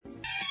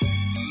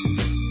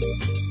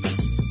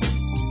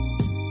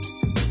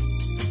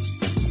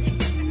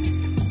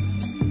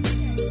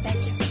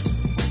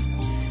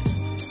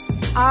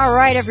All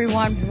right,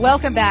 everyone.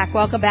 Welcome back.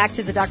 Welcome back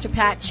to the Dr.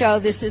 Pat Show.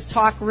 This is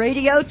Talk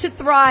Radio to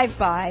Thrive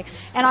By.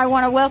 And I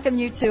want to welcome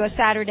you to a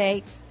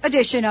Saturday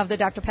edition of the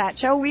Dr. Pat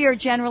Show. We are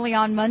generally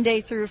on Monday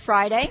through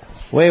Friday.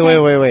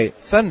 Wait.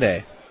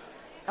 Sunday.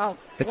 Oh,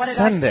 it's what did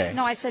Sunday. I say?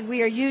 No, I said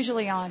we are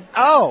usually on.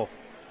 Oh,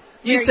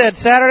 you said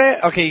Saturday?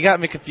 Okay, you got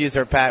me confused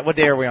there, Pat. What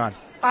day are we on?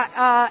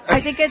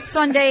 I think it's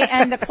Sunday,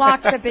 and the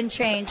clocks have been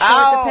changed, so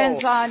it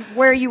depends on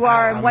where you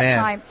are and what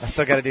time. I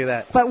still got to do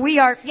that. But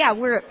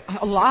we're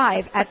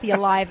alive at the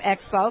Alive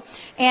Expo.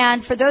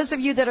 And for those of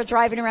you that are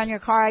driving around your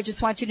car, I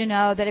just want you to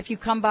know that if you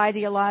come by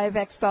the Alive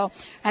Expo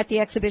at the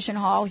exhibition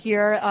hall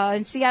here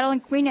in Seattle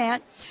and Queen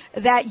Anne,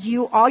 that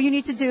all you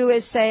need to do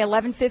is say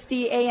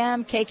 11:50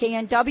 a.m.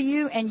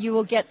 KKNW, and you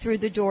will get through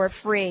the door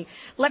free.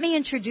 Let me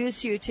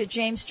introduce you to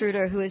James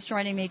Struder, who is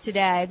joining me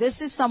today.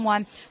 This is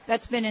someone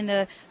that's been in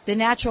the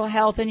natural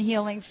health and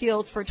healing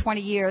field for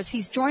 20 years.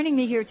 He's joining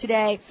me here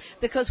today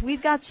because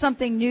we've got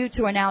something new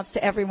to announce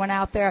to everyone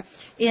out there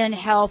in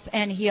health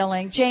and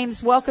healing.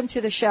 James, welcome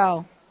to the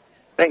show.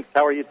 Thanks.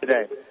 How are you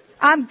today?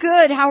 I'm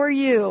good. How are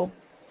you?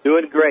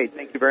 Doing great.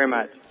 Thank you very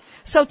much.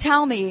 So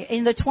tell me,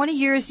 in the 20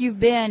 years you've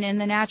been in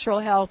the natural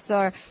health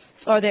or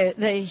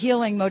the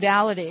healing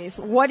modalities,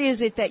 what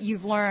is it that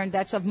you've learned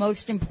that's of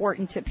most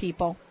important to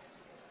people?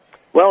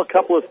 Well, a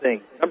couple of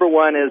things. Number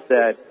one is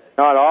that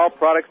not all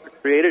products are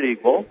created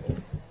equal.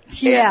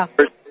 Yeah.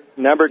 And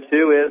number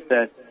two is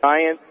that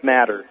science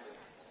matters.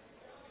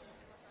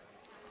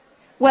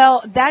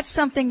 Well, that's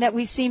something that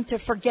we seem to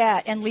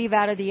forget and leave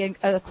out of the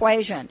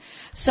equation.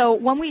 So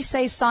when we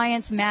say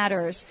science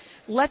matters,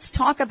 let's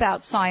talk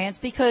about science,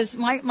 because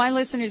my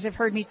listeners have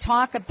heard me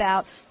talk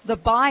about the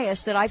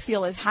bias that I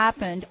feel has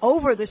happened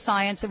over the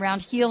science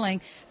around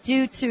healing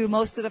due to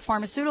most of the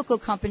pharmaceutical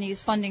companies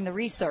funding the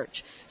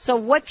research. So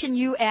what can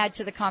you add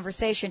to the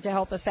conversation to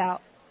help us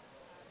out?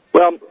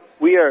 Well,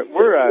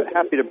 we're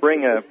happy to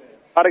bring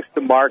products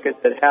to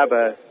market that have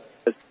a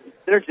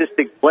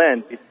synergistic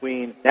blend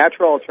between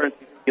natural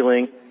alternative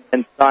healing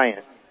and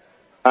science.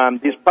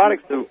 These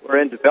products are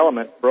in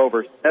development for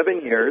over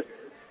 7 years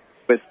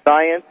with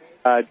science,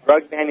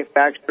 drug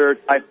manufacturer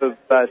type of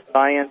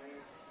science,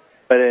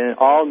 but in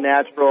all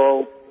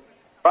natural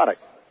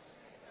products.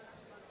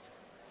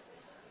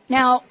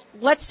 Now,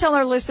 let's tell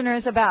our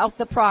listeners about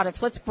the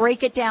products. Let's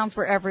break it down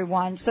for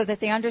everyone so that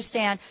they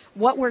understand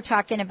what we're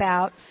talking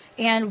about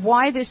and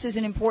why this is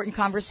an important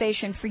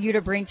conversation for you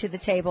to bring to the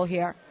table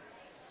here.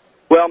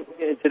 Well,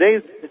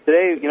 today,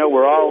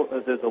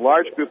 there's a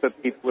large group of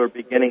people who are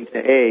beginning to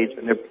age,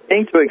 and they're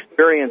beginning to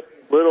experience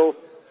a little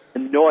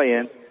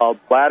annoyance called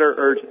bladder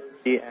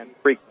urgency and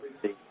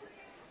frequency.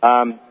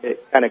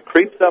 It kind of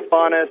creeps up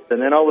on us,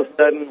 and then all of a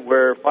sudden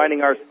we're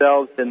finding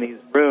ourselves in these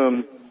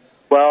rooms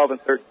 12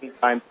 and 13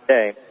 times a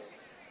day.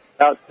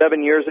 About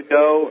 7 years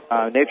ago,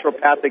 a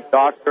naturopathic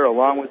doctor,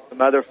 along with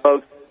some other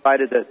folks,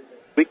 decided that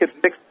we could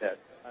fix this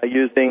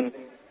using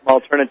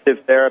alternative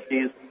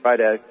therapies to try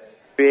to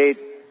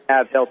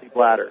have healthy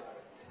bladder.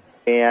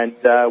 And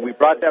we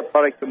brought that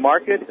product to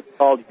market. It's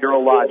called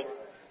Urologic.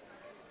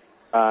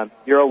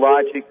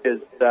 Urologic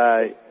is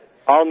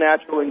all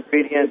natural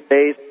ingredient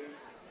base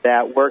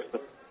that works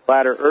with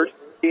bladder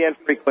urgency and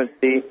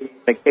frequency and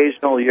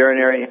occasional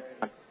urinary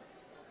incontinence.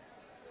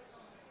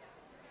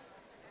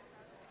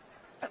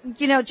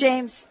 You know,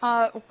 James,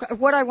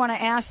 what I want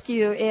to ask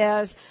you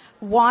is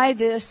why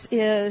this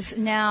is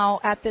now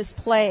at this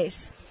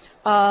place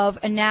of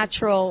a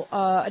natural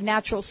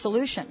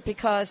solution.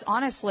 Because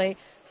honestly,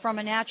 from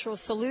a natural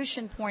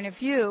solution point of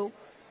view,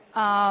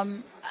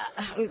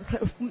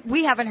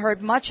 we haven't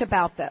heard much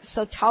about this.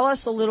 So tell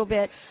us a little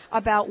bit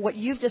about what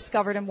you've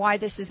discovered and why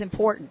this is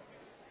important.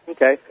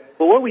 Okay.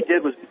 Well, what we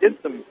did was we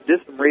did some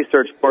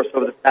research, of course,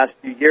 over the past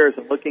few years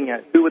of looking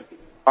at who would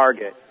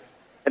target.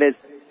 And it's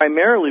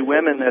primarily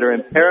women that are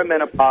in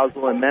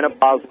perimenopausal and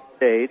menopausal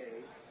state,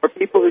 or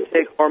people who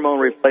take hormone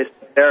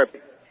replacement therapy.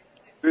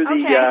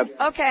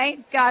 Okay,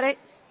 got it.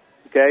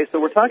 Okay, so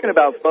we're talking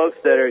about folks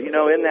that are,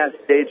 in that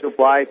stage of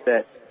life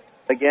that,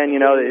 again,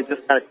 it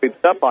just kind of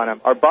creeps up on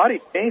them. Our body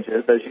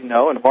changes, as you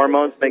know, and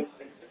hormones make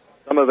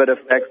some of it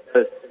affects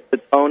the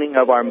toning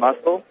of our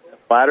muscle. The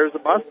bladder is a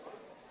muscle.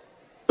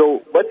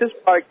 So what this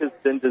product has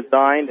been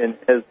designed and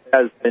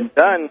has been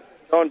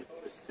shown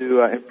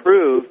to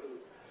improve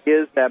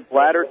is that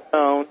bladder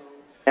tone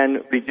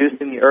and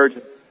reducing the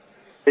urgency.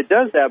 It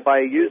does that by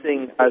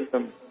using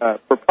some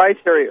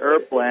proprietary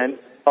herb blend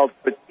called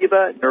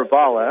Sativa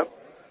Nervala,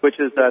 which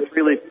is a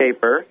 3-leaf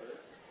paper,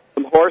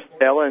 some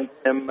horsetail, and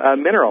some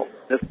minerals.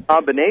 This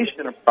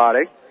combination of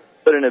products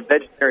put in a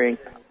vegetarian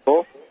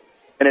capsule,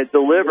 and it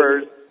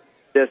delivers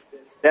this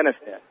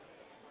benefit.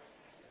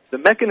 The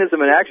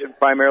mechanism in action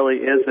primarily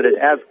is that it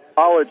adds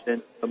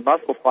collagen, the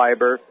muscle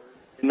fiber,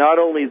 in not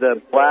only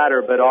the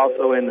bladder but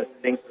also in the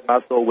sphincter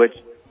muscle, which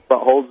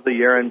holds the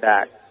urine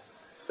back.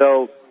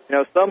 So,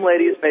 some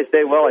ladies may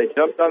say, well, I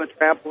jumped on the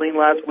trampoline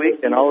last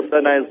week and all of a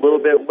sudden I was a little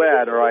bit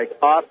wet, or I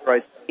coughed, or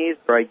I sneezed,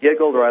 or I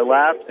giggled, or I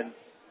laughed, and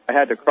I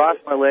had to cross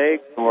my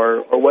legs,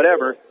 or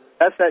whatever.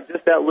 That's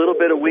just that little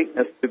bit of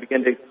weakness to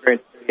begin to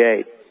experience the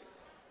age.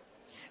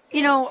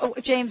 You know,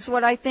 James,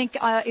 what I think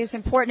is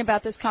important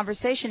about this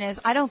conversation is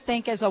I don't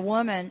think as a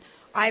woman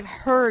I've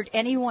heard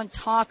anyone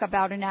talk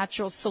about a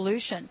natural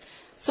solution.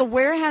 So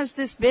where has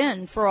this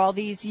been for all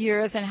these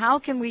years, and how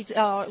can we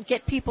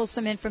get people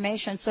some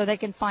information so they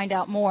can find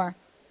out more?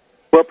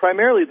 Well,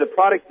 primarily the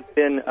product has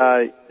been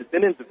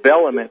in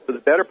development for the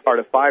better part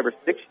of 5 or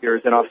 6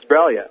 years in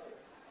Australia,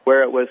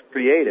 where it was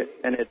created,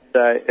 and it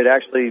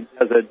actually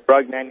has a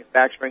drug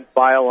manufacturing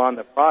file on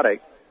the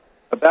product.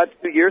 About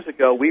 2 years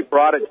ago, we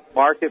brought it to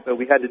market, but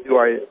we had to do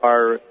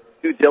our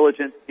due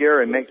diligence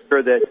here and make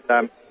sure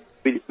that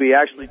we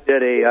actually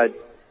did a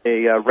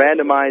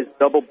randomized,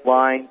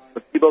 double-blind,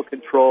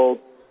 placebo-controlled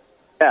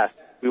test.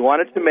 We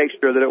wanted to make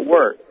sure that it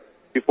worked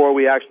before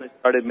we actually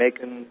started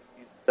making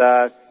these,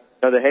 that,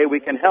 hey,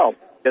 we can help.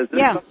 Because this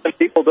is something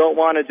people don't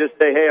want to just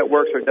say, hey, it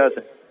works or it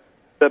doesn't.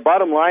 The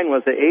bottom line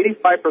was that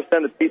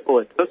 85% of the people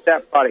that took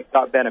that product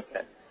got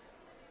benefit.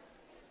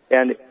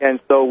 And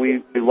so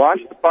we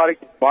launched the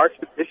product in March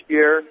of this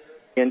year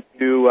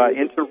into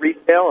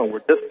retail, and we're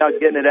just now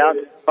getting it out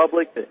to the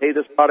public that, hey,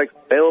 this product's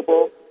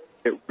available.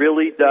 It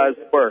really does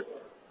work.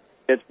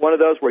 It's one of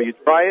those where you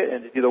try it,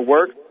 and it either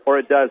works or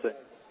it doesn't.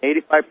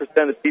 85% of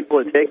the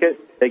people that take it,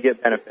 they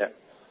get benefit.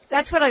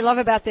 That's what I love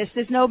about this.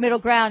 There's no middle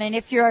ground. And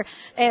if you're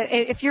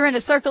in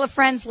a circle of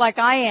friends like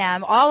I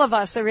am, all of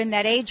us are in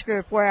that age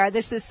group where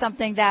this is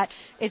something that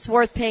it's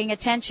worth paying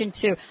attention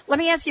to. Let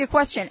me ask you a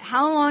question.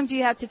 How long do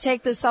you have to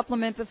take this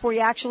supplement before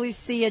you actually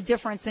see a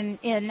difference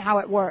in how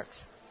it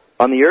works?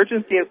 On the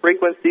urgency and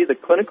frequency, the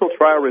clinical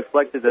trial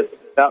reflected that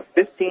about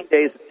 15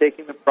 days of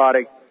taking the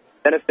product,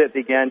 benefit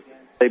they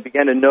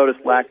began to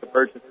notice lack of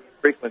urgency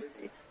and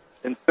frequency.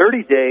 In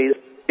 30 days,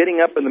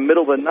 getting up in the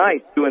middle of the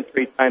night 2 and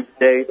 3 times a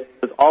day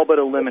was all but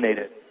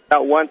eliminated.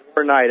 About once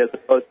per night as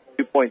opposed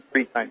to 2.3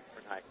 times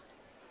per night.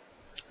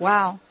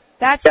 Wow.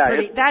 That's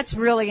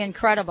really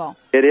incredible.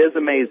 It is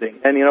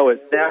amazing. And,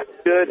 it sounds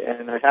good,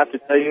 and I have to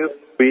tell you,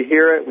 we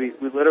hear it. We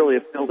literally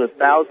have fielded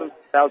thousands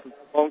and thousands of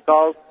phone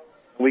calls,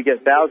 and we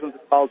get thousands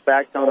of calls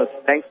back telling us,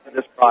 thanks for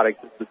this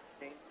product. This has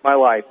changed my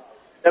life.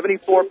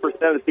 74%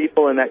 of the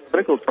people in that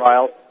clinical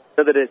trial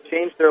said that it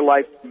changed their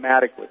life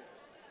dramatically.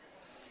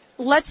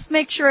 Let's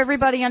make sure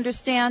everybody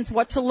understands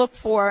what to look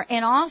for,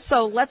 and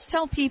also let's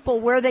tell people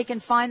where they can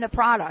find the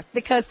product,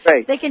 because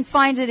they can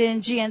find it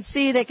in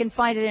GNC, they can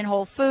find it in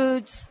Whole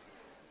Foods.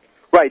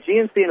 Right,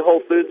 GNC and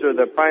Whole Foods are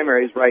the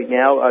primaries right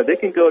now. They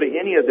can go to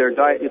any of their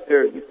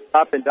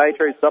top and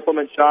dietary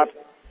supplement shops.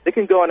 They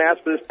can go and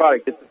ask for this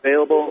product. It's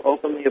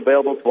openly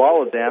available to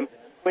all of them.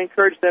 We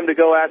encourage them to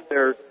go ask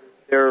their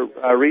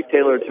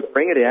retailer to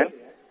bring it in.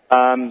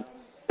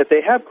 If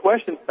they have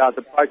questions about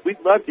the product, we'd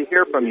love to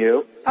hear from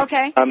you.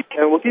 Okay. And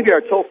we'll give you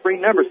our toll-free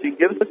number, so you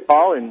can give us a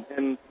call.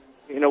 And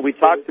we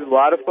talk to a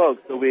lot of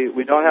folks, so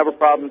we don't have a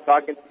problem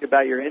talking to you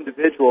about your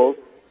individuals.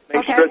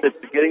 Make sure that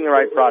you're getting the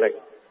right product.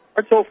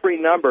 Our toll-free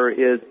number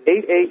is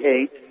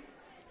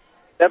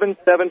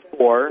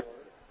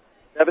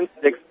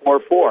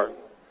 888-774-7644.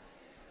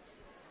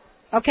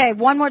 Okay,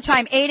 one more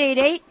time,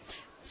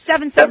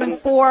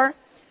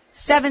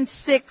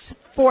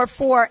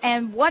 888-774-7644.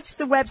 And what's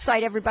the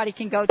website everybody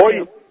can go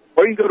to?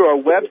 Or you can go to our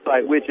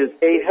website, which is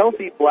A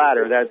Healthy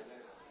Bladder. That's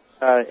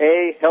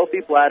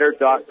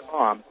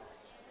ahealthybladder.com.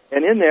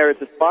 And in there,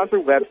 it's a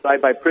sponsored website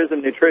by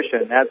Prism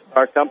Nutrition. That's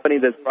our company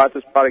that's brought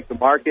this product to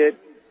market.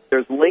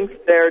 There's links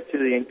there to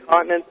the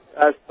incontinence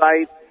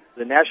site,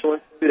 the National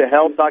Institute of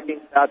Health talking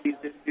about these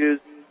issues,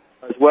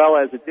 as well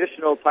as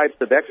additional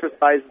types of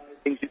exercises and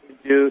things you can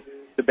do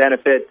to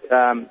benefit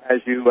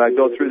as you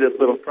go through this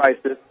little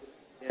crisis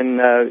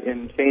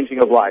in changing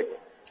of life.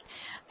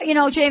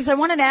 James, I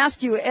wanted to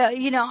ask you,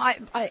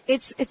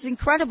 it's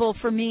incredible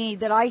for me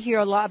that I hear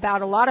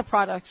about a lot of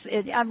products.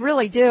 I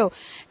really do.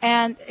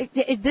 And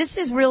this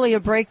is really a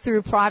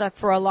breakthrough product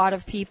for a lot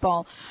of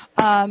people.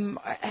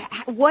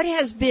 What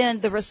has been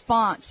the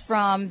response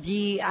from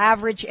the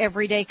average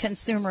everyday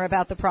consumer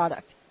about the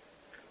product?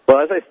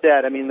 Well, as I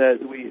said, in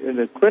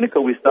the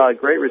clinical we saw a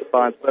great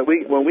response, but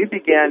when we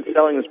began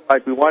selling this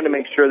product, we wanted to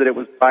make sure that it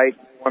was right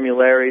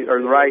formulary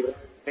or the right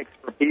mix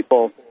for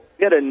people.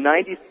 We had a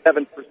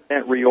 97%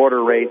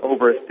 reorder rate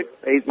over a 6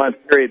 to 8 month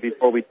period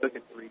before we took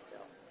it to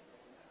retail.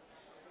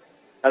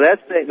 Now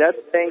that's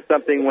saying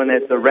something when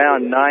it's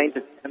around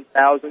 9,000 to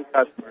 10,000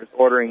 customers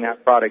ordering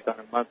that product on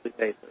a monthly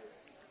basis.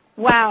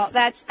 Wow,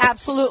 that's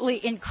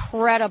absolutely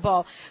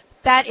incredible.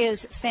 That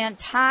is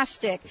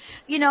fantastic.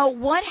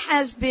 What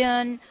has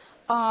been,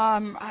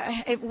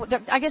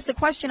 I guess the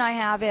question I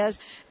have is,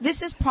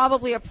 this is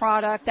probably a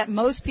product that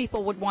most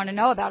people would want to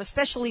know about,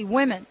 especially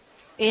women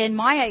in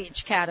my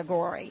age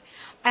category.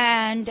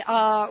 And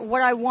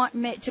what I want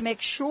to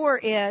make sure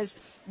is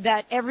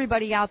that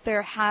everybody out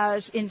there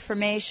has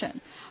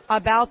information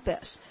about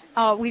this.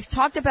 We've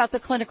talked about the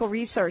clinical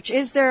research.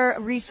 Is there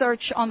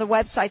research on the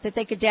website that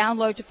they could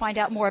download to find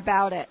out more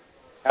about it?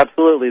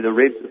 Absolutely.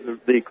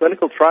 The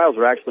clinical trials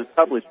are actually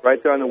published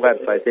right there on the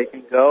website. They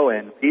can go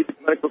and read the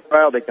clinical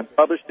trial. They can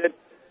publish it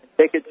and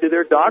take it to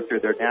their doctor,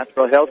 their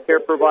natural health care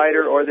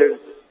provider, or their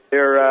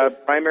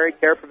primary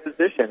care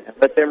physician and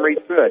let them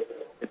read through it.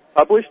 It's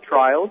published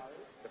trials.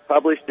 They're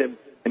published in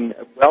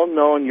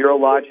well-known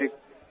urologic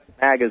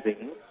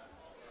magazines.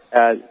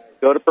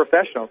 Go to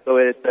professionals. So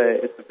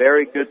it's a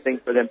very good thing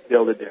for them to be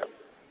able to do.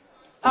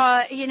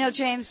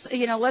 James,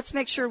 let's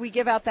make sure we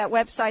give out that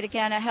website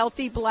again,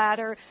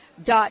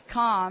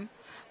 healthybladder.com.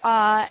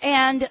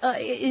 And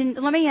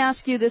let me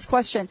ask you this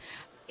question.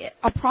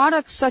 A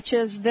product such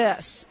as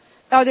this,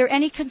 are there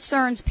any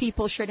concerns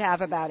people should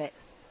have about it?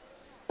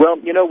 Well,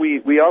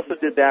 we also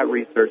did that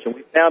research, and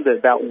we found that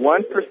about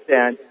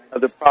 1% of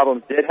the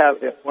problems 1% of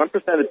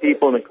the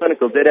people in the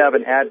clinical did have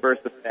an adverse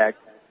effect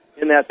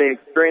in that they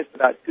experienced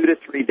about 2 to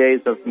 3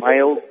 days of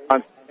mild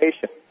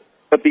constipation.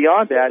 But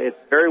beyond that, it's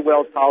very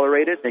well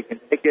tolerated. They can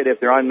take it if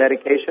they're on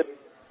medication,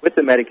 with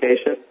the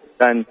medication.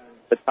 Done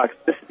the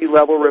toxicity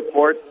level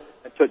report.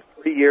 It took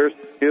 3 years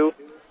to do.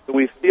 So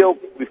we feel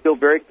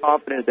very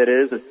confident that it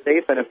is a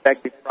safe and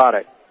effective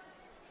product.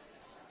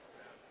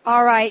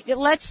 All right.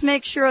 Let's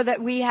make sure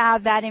that we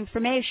have that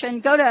information.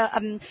 Go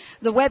to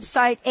the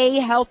website,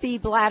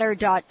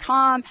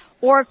 ahealthybladder.com,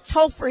 or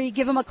toll free,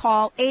 give them a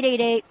call,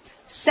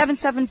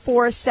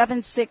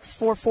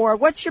 888-774-7644.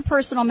 What's your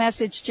personal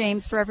message,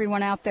 James, for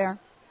everyone out there?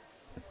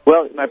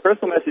 Well, my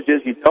personal message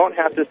is you don't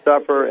have to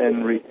suffer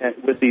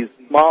with these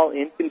small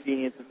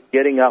inconveniences of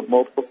getting up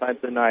multiple times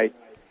a night.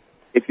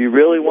 If you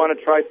really want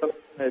to try something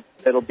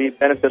that'll be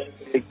beneficial,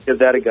 give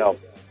that a go.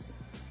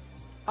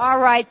 All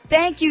right.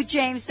 Thank you,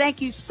 James. Thank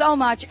you so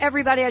much.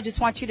 Everybody, I just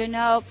want you to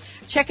know,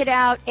 check it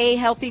out,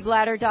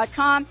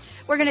 ahealthybladder.com.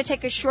 We're going to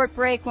take a short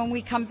break. When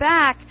we come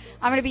back,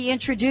 I'm going to be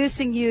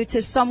introducing you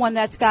to someone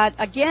that's got,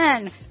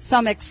 again,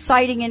 some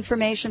exciting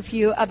information for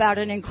you about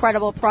an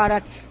incredible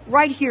product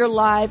right here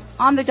live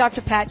on the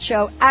Dr. Pat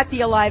Show at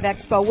the Alive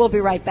Expo. We'll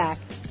be right back.